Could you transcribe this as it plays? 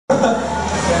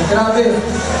Grabe.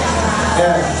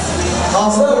 Yan.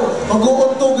 So,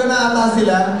 mag-uuntugan na ata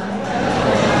sila.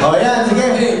 O yan, sige.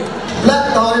 Hey.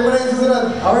 Black, tawarin mo na yung susunod.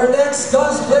 Our next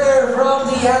cosplayer from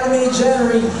the anime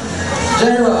genre.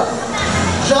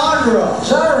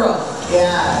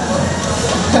 Yeah.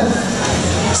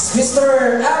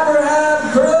 Mr. Abraham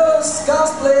Cruz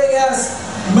cosplaying as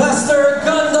Master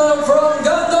Gundam from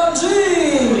Gundam G.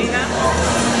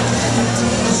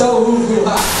 So,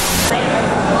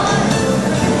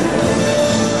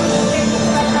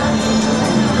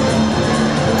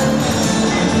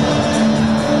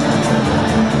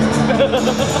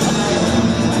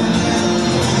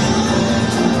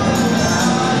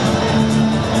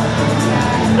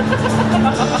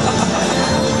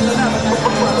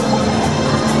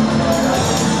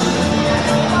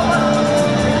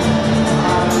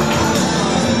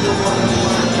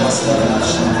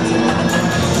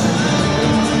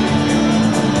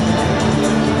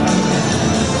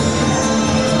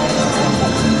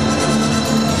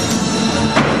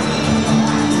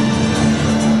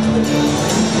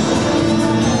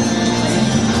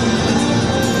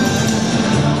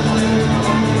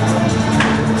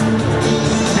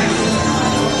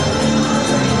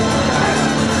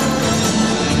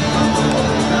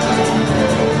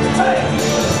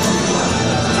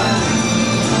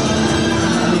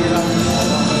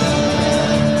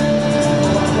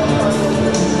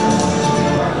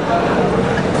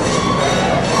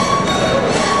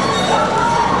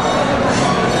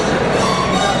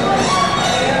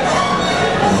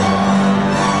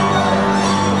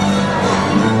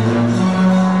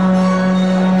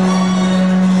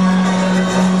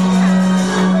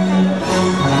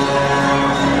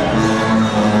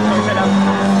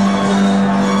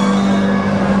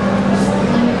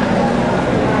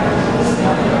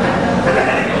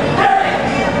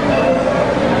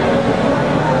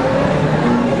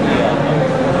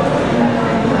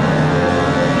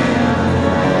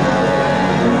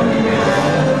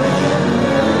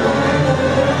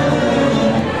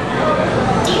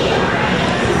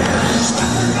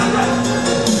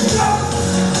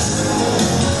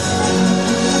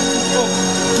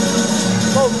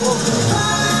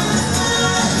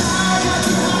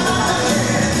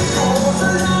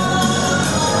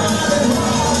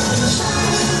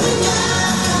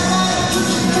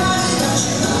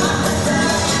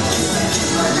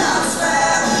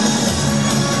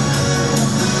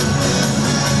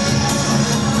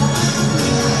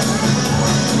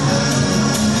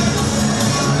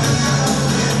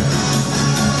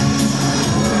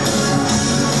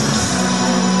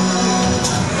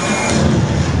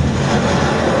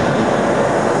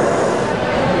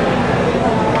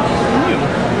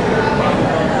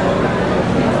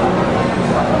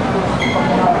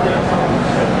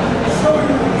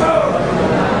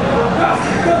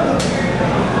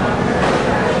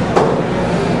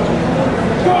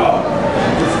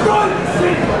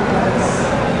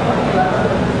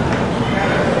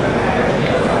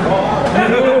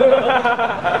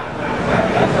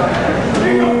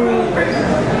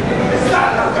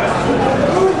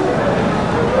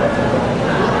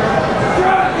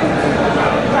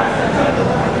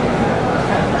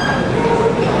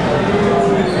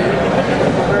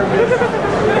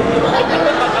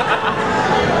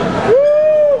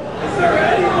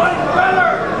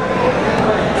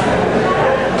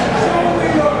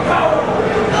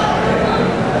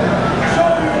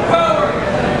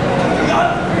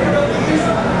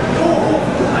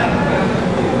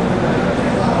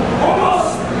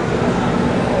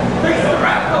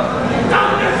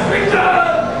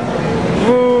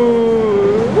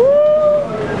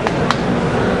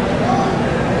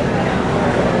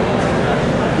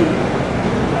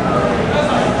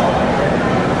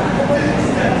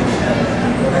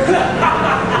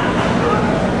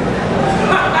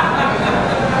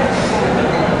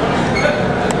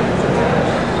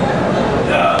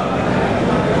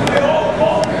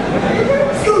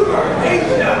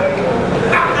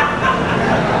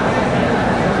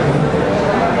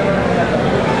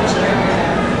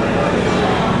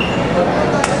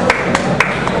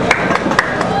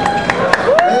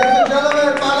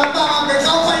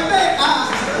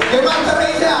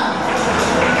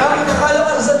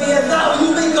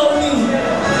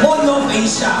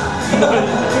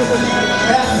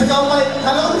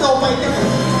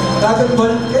 Dragon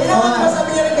Ball. Kaya naman masabi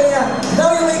niya rin kaya.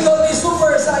 Now you may call me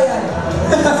Super Saiyan.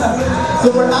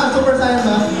 Super Saiyan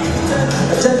ba?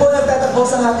 At dyan po nagtatapos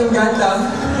ang ating Gundam.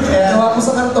 Gawa ko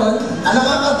sa karton. Ang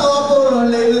nakakatawa po,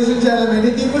 ladies and gentlemen,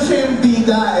 hindi po siya yung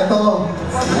bida. Ito.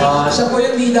 Siya po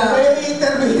yung bida. Kaya yung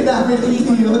interview namin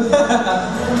dito yun.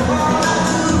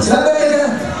 Sabi ka na.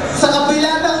 Sa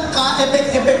kabila ng ka-effect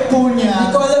yung effect po niya.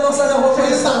 Hindi ko alam kung saan ako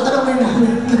Siya yung tatanungin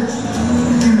namin.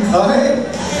 Okay?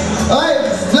 Okay,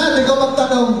 Vlad, ikaw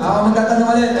magtanong. Ako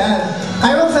magtatanong ulit. Ayan.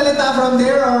 Kayo magsalita from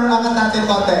there or angat natin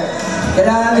konti?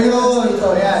 Kailangan Ayun, ito.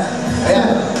 ayan.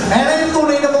 Ayan. Ayan na yung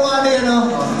tunay na mukha niya,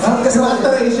 no? Si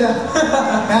Master Asia.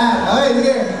 Ayan, okay,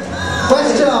 sige.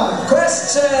 Question.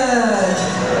 Question!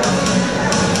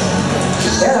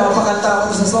 Kaya napapakanta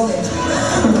ako sa song eh.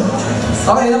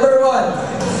 Okay, number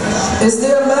 1. Is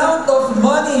the amount of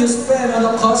money you spend on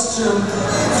a costume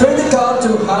critical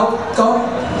to how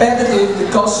competitive the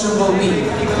costume will be?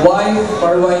 Why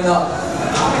or why not?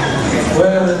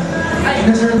 Well, in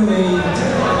a certain way,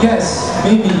 yes,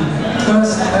 maybe.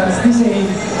 Because as they say,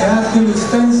 you have to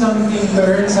spend something to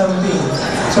earn something.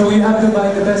 So you have to buy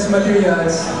the best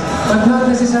materials, but not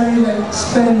necessarily like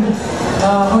spend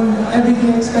on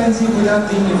everything expensive without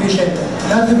being efficient.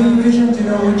 You have to be efficient to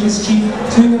know which is cheap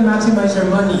so you can maximize your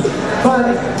money.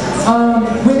 But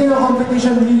winning a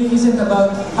competition really isn't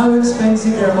about how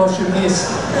expensive your costume is.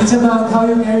 It's about how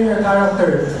you carry your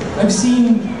character. I've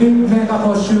seen big mecha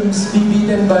costumes be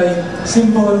beaten by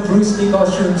simple Bruce Lee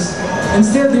costumes, and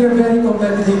still they are very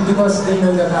competitive because they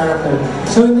know the character.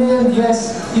 So in the end,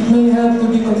 yes, it may help to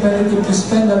be competitive to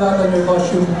spend a lot on your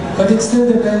costume, but it still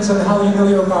depends on how you know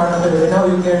your character and how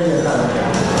you carry your character.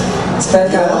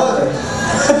 Spend character.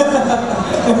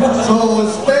 So,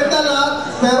 spend a lot,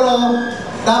 pero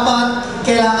dapat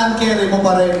kailangan carry mo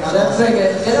pa rin.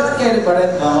 Siyempre, kailangan carry pa rin.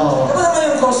 Oo. Ano naman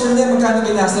yung costume niya, magkano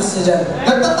ginastos niya dyan?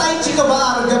 Nagta-tai chi ka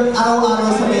ba araw-araw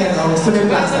sa may ano? Sa may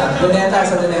plaza? Luneta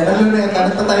sa luneta. Luneta,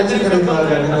 nagta-tai chi ka rin mga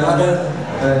ganun.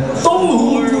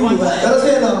 Pero si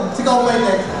ano? Si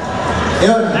Cosplay.ph.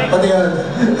 Yun, pati yun.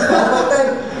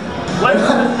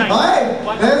 Okay,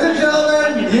 ladies and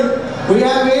gentlemen, we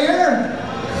have here,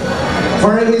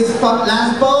 for his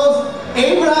last pose,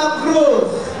 Abraham Cruz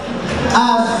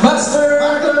as Master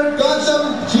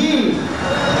Gundam G.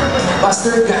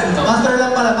 Master Gundam. Master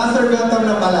lang pala, Master Gundam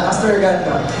lang pala. Master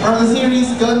Gundam. From the series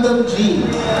Gundam G.